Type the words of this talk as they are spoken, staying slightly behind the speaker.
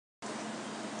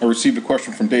I received a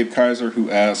question from Dave Kaiser who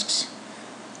asks,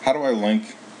 how do I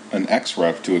link an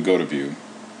XREF to a GoTo View,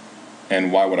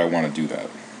 and why would I want to do that?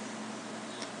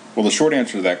 Well, the short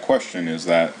answer to that question is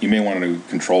that you may want to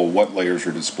control what layers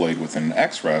are displayed within an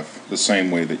XREF the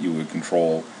same way that you would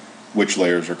control which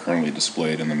layers are currently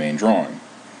displayed in the main drawing.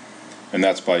 And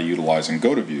that's by utilizing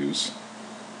GoTo Views.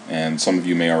 And some of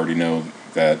you may already know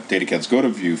that DataCAD's GoTo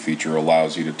View feature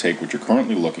allows you to take what you're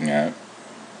currently looking at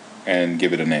and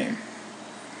give it a name.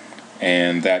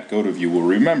 And that GoTo View will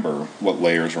remember what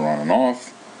layers are on and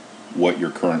off, what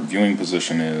your current viewing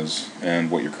position is,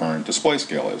 and what your current display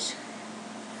scale is.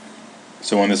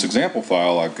 So in this example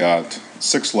file, I've got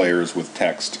 6 layers with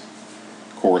text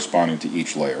corresponding to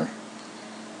each layer,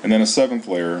 and then a 7th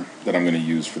layer that I'm going to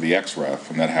use for the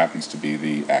XREF, and that happens to be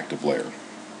the active layer.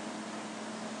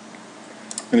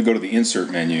 I'm going to go to the Insert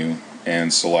menu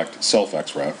and select Self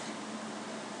XREF.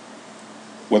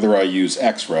 Whether I use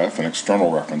XREF, an external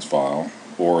reference file,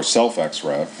 or Self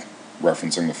XREF,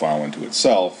 referencing the file into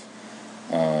itself,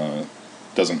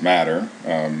 doesn't matter.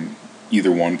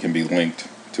 Either one can be linked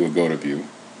to a GoTo View.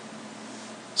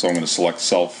 So I'm going to select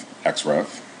Self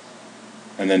XREF,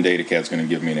 and then DataCAD's going to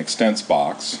give me an extents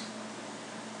box,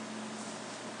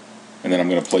 and then I'm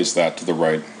going to place that to the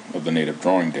right of the native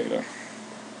drawing data.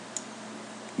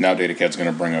 Now DataCAD's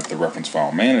going to bring up the reference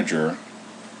file manager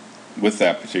with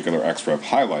that particular XREF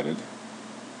highlighted,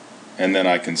 and then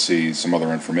I can see some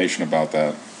other information about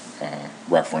that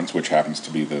reference, which happens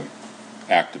to be the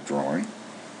active drawing,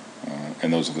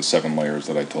 and those are the 7 layers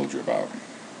that I told you about.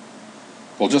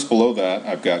 Well, just below that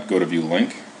I've got GoTo View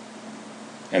link,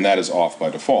 and that is off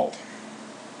by default.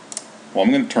 Well,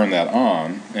 I'm going to turn that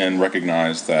on and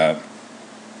recognize that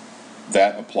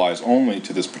that applies only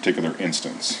to this particular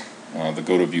instance. The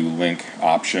GoTo View link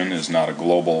option is not a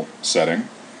global setting.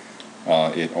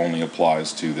 It only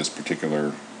applies to this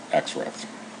particular XREF.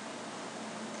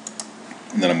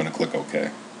 And then I'm going to click OK.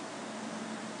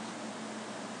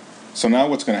 So now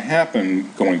what's going to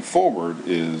happen going forward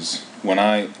is when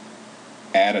I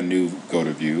add a new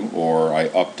GoTo View or I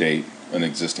update an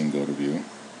existing GoTo View,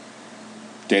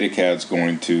 DataCAD's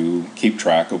going to keep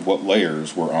track of what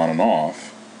layers were on and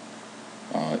off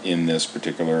in this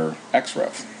particular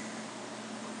XREF.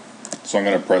 So I'm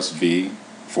going to press V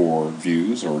for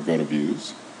Views or GoTo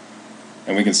Views,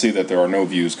 and we can see that there are no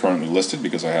views currently listed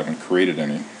because I haven't created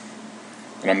any.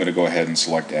 And I'm going to go ahead and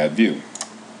select Add View.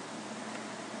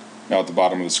 Now at the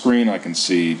bottom of the screen I can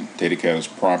see DataCAD is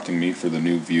prompting me for the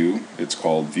new view. It's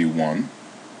called View 1.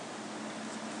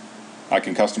 I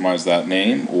can customize that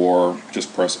name or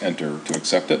just press Enter to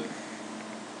accept it.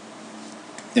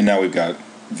 And now we've got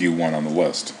View 1 on the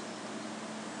list.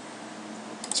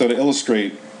 So to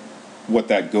illustrate what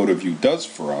that GoTo View does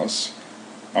for us,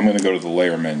 I'm going to go to the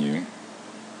Layer menu,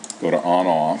 go to On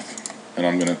Off, and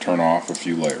I'm going to turn off a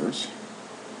few layers.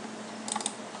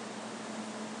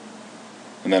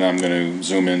 And then I'm going to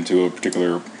zoom into a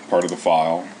particular part of the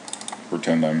file,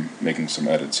 pretend I'm making some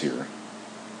edits here.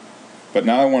 But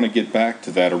now I want to get back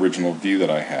to that original view that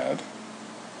I had,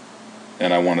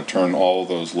 and I want to turn all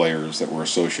those layers that were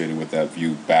associated with that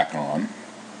view back on.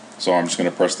 So I'm just going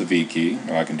to press the V key,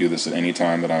 and I can do this at any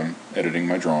time that I'm editing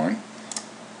my drawing.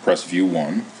 Press View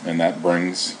 1, and that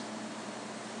brings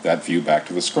that view back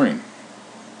to the screen.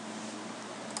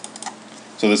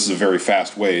 So this is a very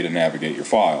fast way to navigate your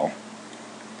file.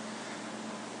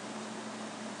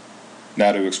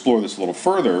 Now to explore this a little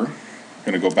further, I'm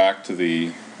going to go back to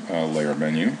the Layer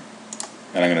menu,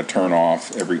 and I'm going to turn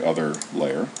off every other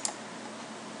layer.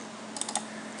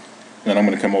 Then I'm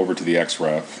going to come over to the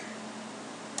XREF,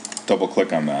 double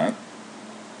click on that.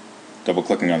 Double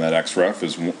clicking on that XREF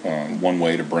is one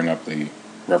way to bring up the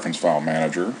reference file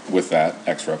manager with that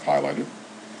XREF highlighted.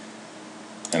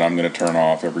 And I'm going to turn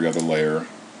off every other layer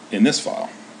in this file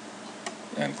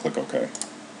and click OK.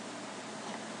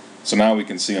 So now we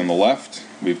can see on the left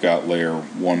we've got layer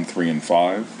 1, 3, and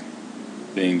 5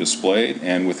 being displayed,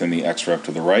 and within the XREF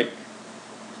to the right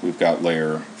we've got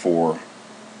layer 4,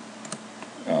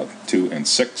 2, and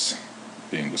 6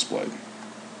 being displayed.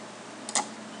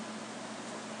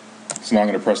 So now I'm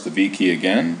going to press the V key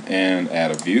again and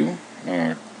add a view. I'm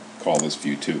going to call this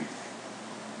View 2.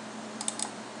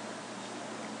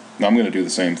 Now I'm going to do the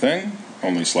same thing,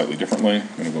 only slightly differently.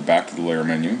 I'm going to go back to the Layer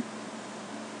menu.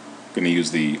 I'm going to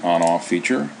use the On-Off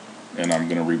feature, and I'm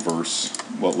going to reverse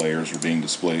what layers are being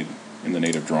displayed in the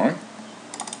native drawing.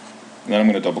 And then I'm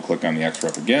going to double click on the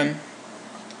XREF again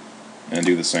and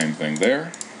do the same thing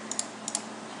there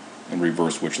and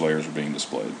reverse which layers are being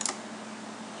displayed.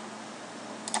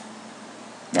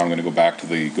 Now I'm going to go back to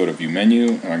the GoTo View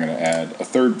menu, and I'm going to add a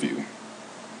third view.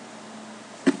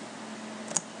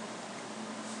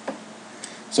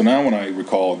 So now when I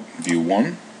recall view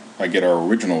 1, I get our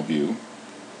original view,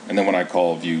 and then when I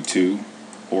call view 2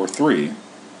 or 3,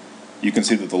 you can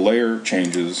see that the layer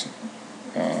changes,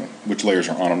 which layers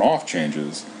are on and off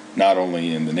changes, not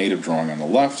only in the native drawing on the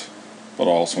left, but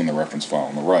also in the reference file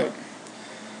on the right.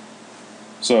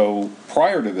 So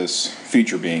prior to this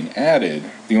feature being added,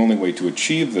 the only way to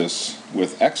achieve this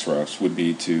with XREFs would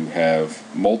be to have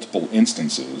multiple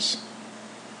instances,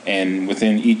 and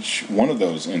within each one of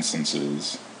those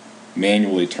instances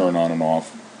manually turn on and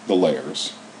off the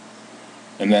layers,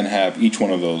 and then have each one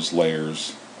of those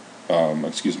layers,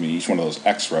 each one of those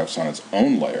XREFs on its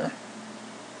own layer,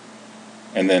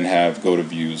 and then have GoTo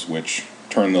Views which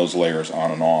turn those layers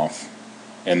on and off,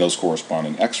 and those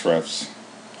corresponding XREFs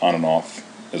on and off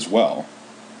as well.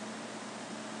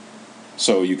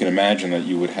 So you can imagine that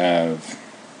you would have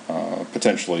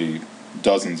potentially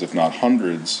dozens, if not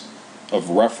hundreds, of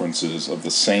references of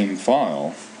the same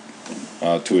file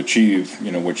to achieve,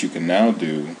 what you can now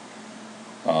do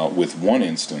with one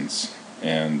instance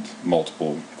and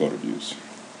multiple GoTo Views.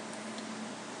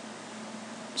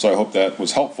 So I hope that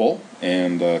was helpful,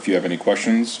 and if you have any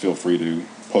questions, feel free to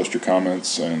post your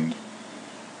comments and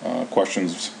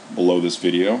questions below this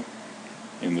video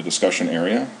in the discussion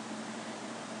area.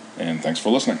 And thanks for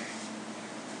listening.